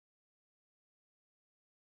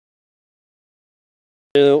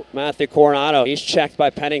To Matthew Coronado. He's checked by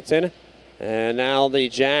Pennington. And now the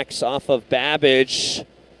Jacks off of Babbage.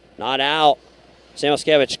 Not out.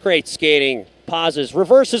 Samoskevich, great skating. Pauses,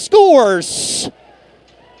 reverses, scores!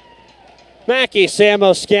 Mackie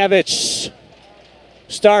Samoskevich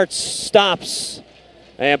starts, stops,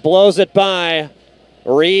 and blows it by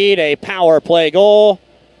Reed. A power play goal.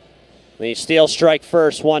 The Steel strike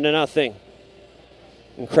first, 1-0.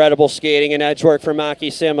 Incredible skating and edge work from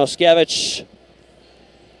Mackie Samoskevich.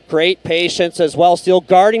 Great patience as well, still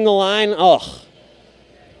guarding the line. Oh,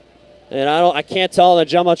 and I can't tell on the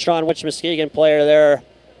Jumbotron which Muskegon player there.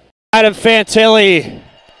 Adam Fantilli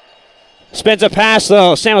spins a pass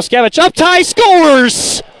though. Samoskevich up high,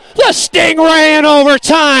 scores! The Stingray in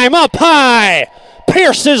overtime, up high.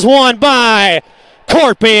 Pierces one by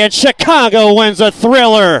Corpy, and Chicago wins a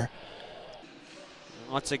thriller.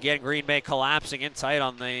 Once again, Green Bay collapsing in tight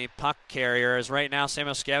on the puck carrier as right now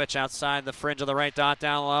Samoskevich outside the fringe of the right dot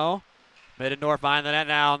down low. Mid and north behind the net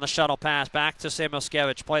now on the shuttle pass. Back to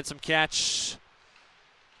Samoskevich. Played some catch.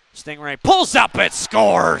 Stingray pulls up and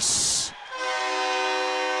scores.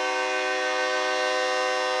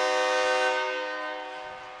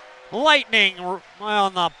 Lightning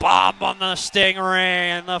on the bomb on the Stingray,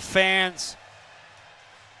 and the fans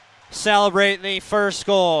celebrate the first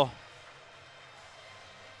goal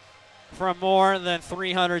from more than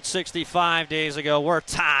 365 days ago. We're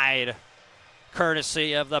tied,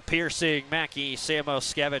 courtesy of the piercing Mackie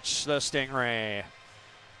Samoskevich, the Stingray.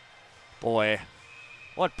 Boy,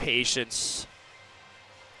 what patience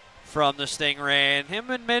from the Stingray. And him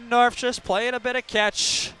and Middendorf just playing a bit of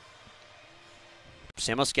catch.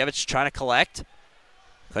 Samoskevich trying to collect.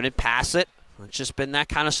 Couldn't pass it. It's just been that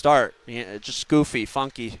kind of start. Yeah, just goofy,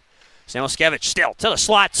 funky. Samoskevich still to the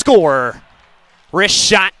slot, score. Wrist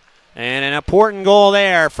shot. And an important goal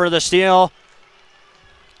there for the Steel.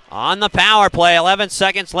 On the power play, 11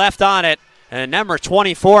 seconds left on it. And number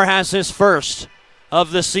 24 has his first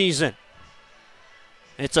of the season.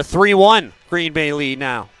 It's a 3-1 Green Bay lead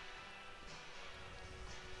now.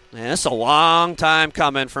 And it's a long time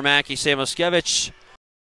coming for Mackie Samoskevich.